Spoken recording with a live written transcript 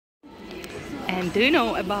And do you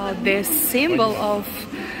know about this symbol of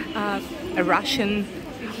a Russian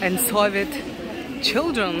and Soviet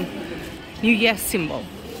children New Year symbol?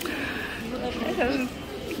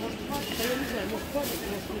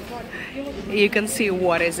 You can see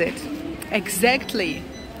what is it. Exactly.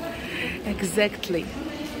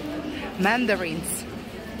 Mandarins.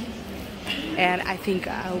 And I think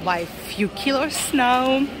I'll buy a few kilos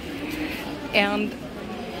now. And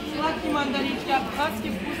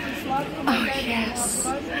oh yes,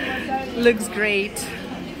 looks great.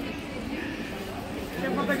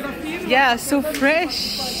 Yeah, so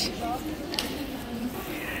fresh.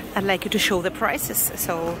 I'd like you to show the prices.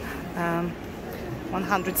 So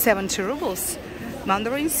 170 rubles.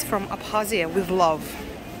 Mandarins from Abkhazia with love.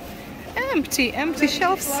 Empty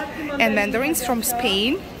shelves. And mandarins from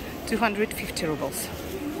Spain, 250 rubles.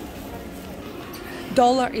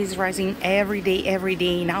 Dollar is rising every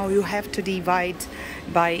day. Now you have to divide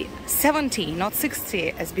by 70, not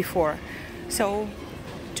 60 as before. So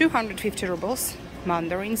 250 rubles.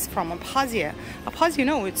 Mandarins from Abkhazia. Abkhazia, you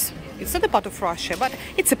know, it's not a part of Russia, but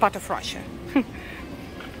it's a part of Russia.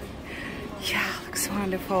 Yeah, looks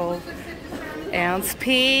wonderful. And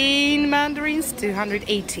Spain mandarins,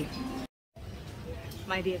 280.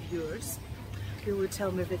 My dear viewers, you will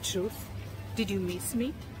tell me the truth. Did you miss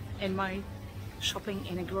me and my shopping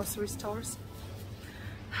in a grocery stores?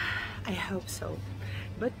 I hope so.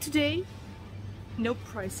 But today, no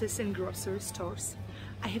prices in grocery stores.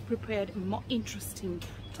 I have prepared a more interesting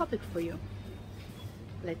topic for you.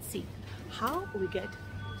 Let's see how we get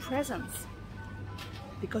presents,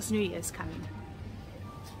 because New Year is coming.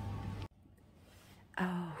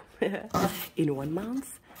 Oh, in 1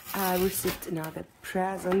 month I received another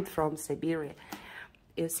present from Siberia.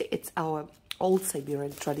 You see, it's our old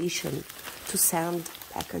Siberian tradition to send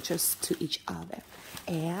packages to each other.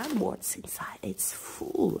 And what's inside? It's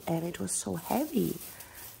full, and it was so heavy.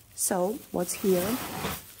 So, what's here?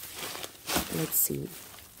 Let's see.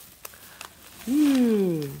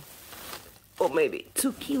 Or maybe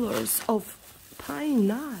 2 kilos of pine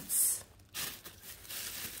nuts.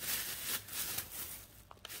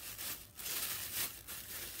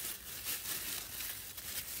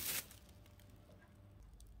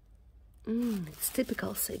 It's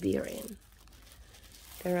typical Siberian.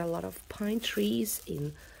 There are a lot of pine trees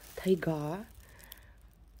in taiga,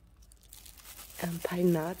 and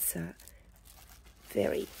pine nuts are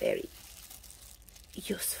very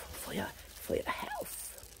useful for your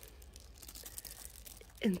health,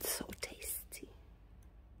 and so tasty.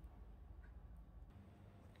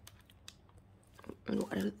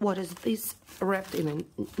 And what is this wrapped in a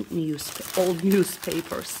old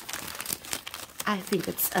newspapers? I think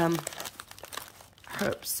it's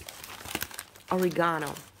herbs,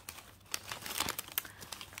 oregano.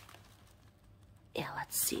 Yeah,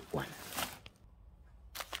 let's see one.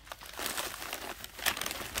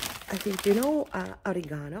 I think, you know,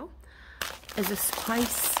 oregano is a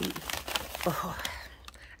spicy. Oh,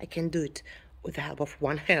 I can do it with the help of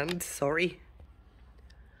one hand, sorry.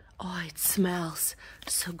 Oh, it smells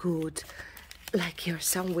so good, like you're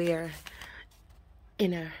somewhere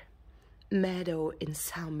in a meadow in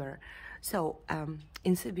summer. So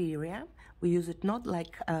in Siberia we use it not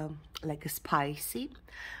like a spicy,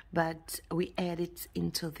 but we add it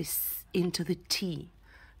into the tea.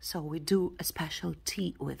 So we do a special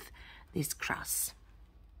tea with this grass.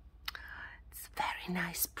 It's a very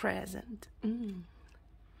nice present.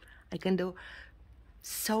 I can do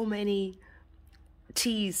so many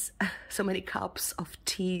teas, so many cups of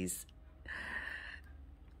teas.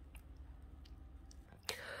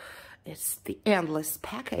 It's the endless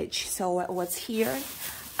package. So what's here?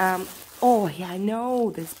 Oh yeah, I know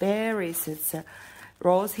these berries. It's a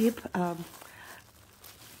rose hip.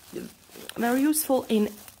 Very useful in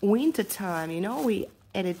winter time. You know, we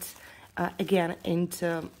add it again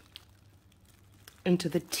into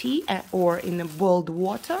the tea or in the boiled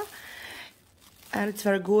water, and it's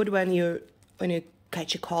very good when you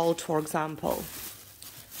catch a cold, for example.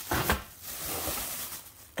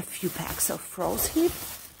 A few packs of rose hip.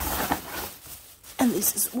 And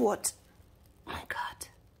this is what, oh my God.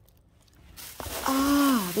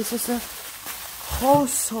 Ah, this is a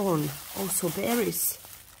hawthorn, also berries.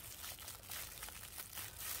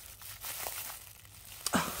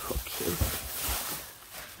 Oh, okay.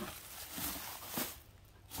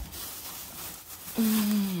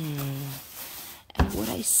 And what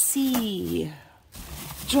I see,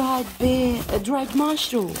 dried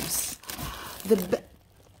mushrooms.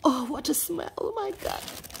 Oh, what a smell! Oh my God.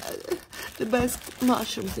 The best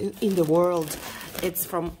mushrooms in the world. It's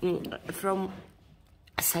from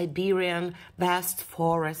Siberian best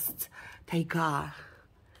forest taiga.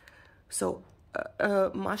 So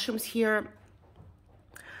mushrooms here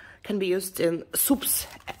can be used in soups,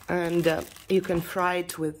 and you can fry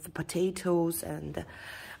it with potatoes and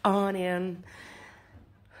onion.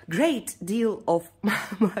 Great deal of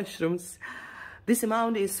mushrooms. This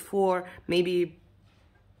amount is for maybe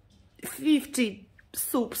 50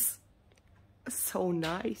 soups. So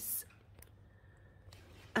nice.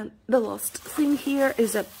 And the last thing here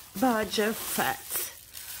is a badger fat.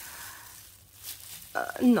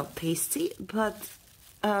 Not tasty, but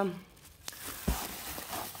the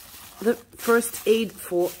first aid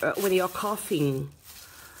for when you're coughing,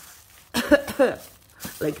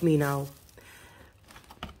 like me now.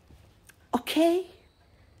 Okay,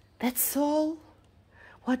 that's all.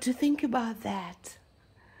 What do you think about that?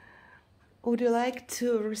 Would you like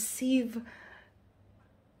to receive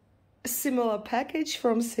a similar package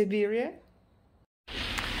from Siberia?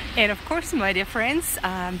 And of course, my dear friends,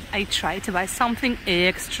 I try to buy something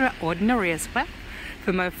extraordinary as well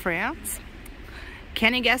for my friends.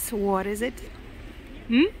 Can you guess what is it?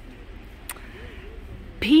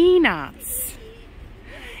 Peanuts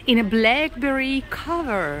in a blackberry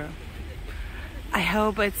cover. I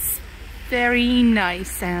hope it's very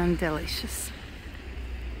nice and delicious.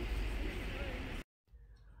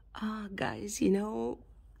 Guys, you know,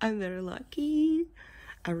 I'm very lucky.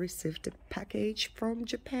 I received a package from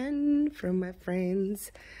Japan from my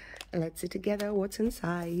friends. Let's see together what's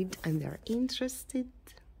inside, and they're interested.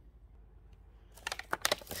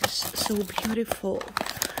 It's so beautiful.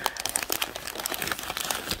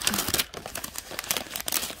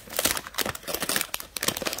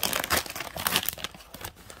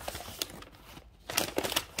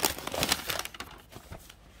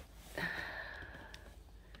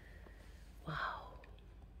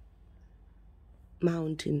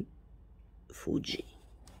 Mountain Fuji,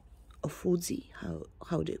 or Fuji,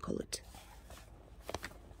 how do you call it?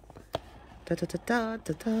 Ta ta ta ta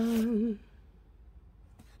ta ta.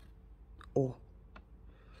 Oh,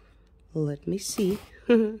 let me see.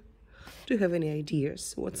 Do you have any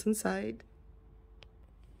ideas what's inside?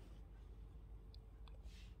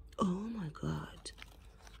 Oh my God,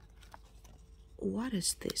 what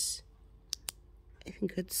is this? I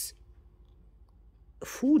think it's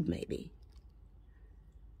food, maybe.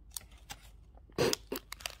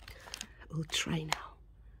 We'll try now.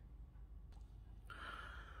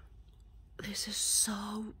 This is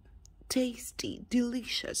so tasty,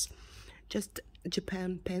 delicious. Just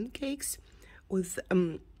Japan pancakes with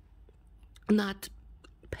nut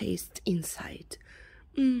paste inside.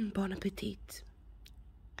 Bon appetit.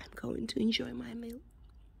 I'm going to enjoy my meal.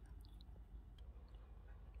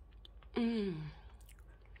 Really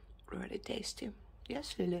tasty.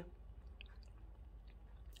 Yes, Lily.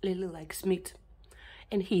 Lily likes meat.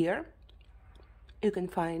 And here you can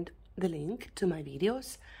find the link to my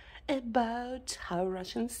videos about how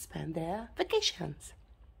Russians spend their vacations.